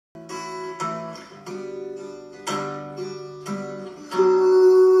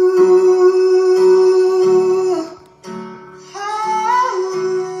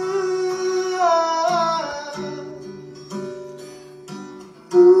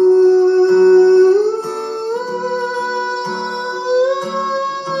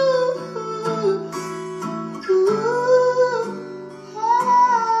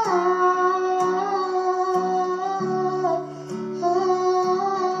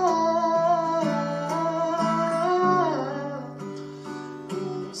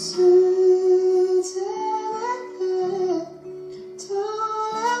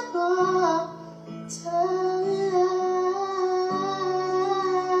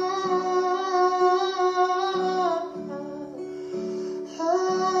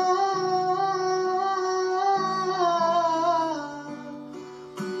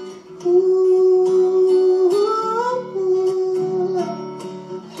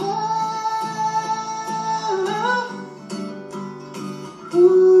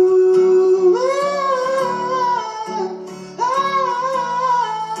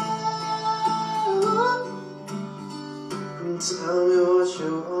do what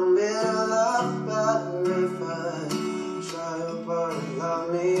you want me to love, but if I try to but love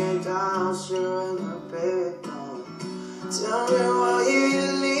me down, sure enough, baby, don't tell me why you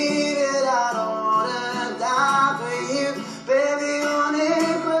leave it. I don't wanna die for you, baby, on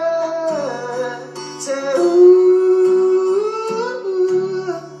it good. Say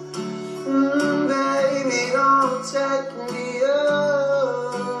baby, don't take me up.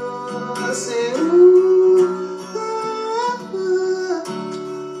 I say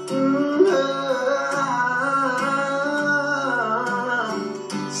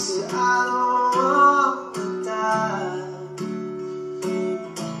see, I don't wanna die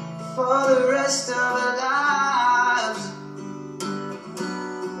for the rest of our lives.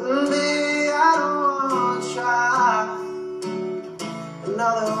 Baby, I don't wanna try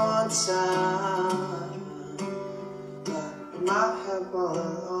another one time, but my head all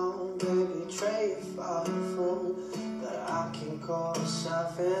alone, baby, trade your father phone, but I can call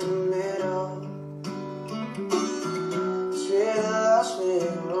myself in the middle. She really lost me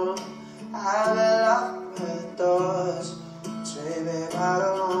wrong, I've been locked by the doors, baby, I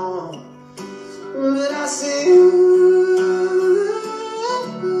don't know, but I see you.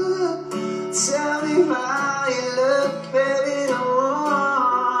 Tell me how you look, baby, don't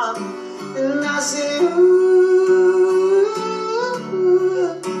want, and I say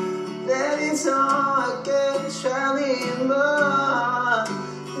baby, don't get try me more,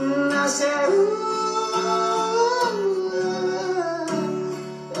 and I say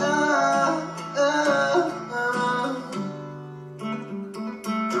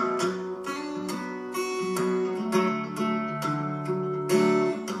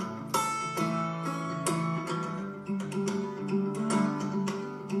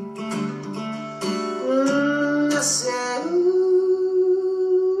I said,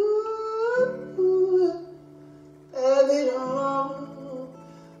 baby, don't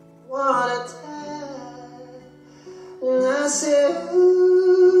wanna die. And I said,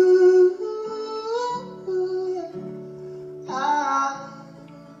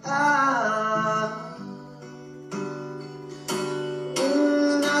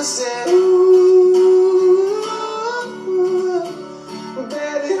 and I said,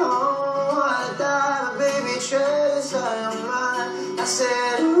 baby, don't wanna die, baby, treasures are mine. I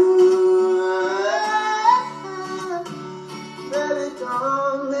said, baby,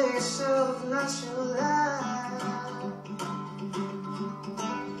 don't make yourself not your life.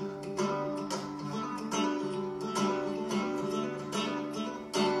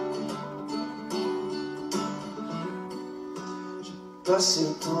 Je passe le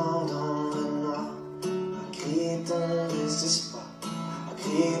temps dans le noir à crier ton désespoir, à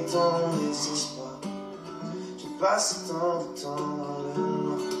crier ton désespoir. Je passe tant de temps dans le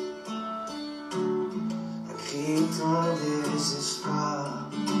noir à crier ton désespoir.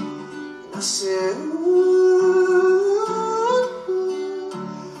 I said,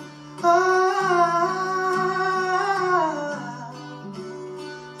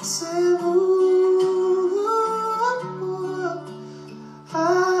 I said,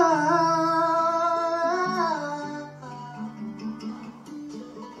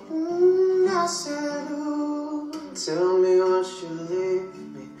 I said, ooh, tell me won't you leave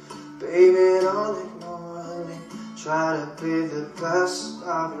me, baby, don't ignore me. Try to be the best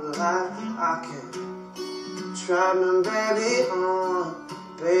of your life I can. Try me, baby, on,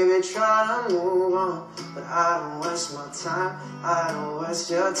 baby, try to move on, but I don't waste my time, I don't waste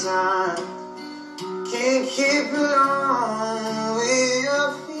your time. Can't keep it on with your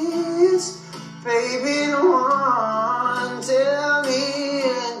feet, baby, no one tell me,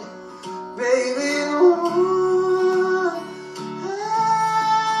 baby, no one.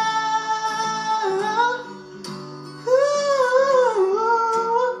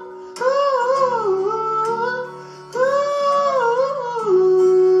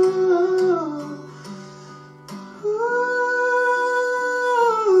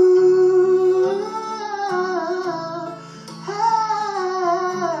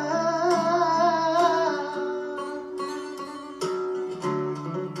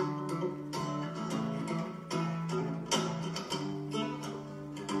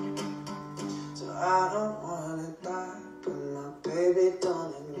 I don't wanna die, but my baby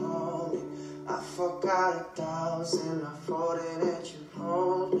don't ignore me. I forgot 1,000, I forwarded that you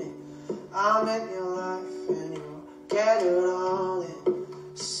hold me. I'm in your life and you get it all.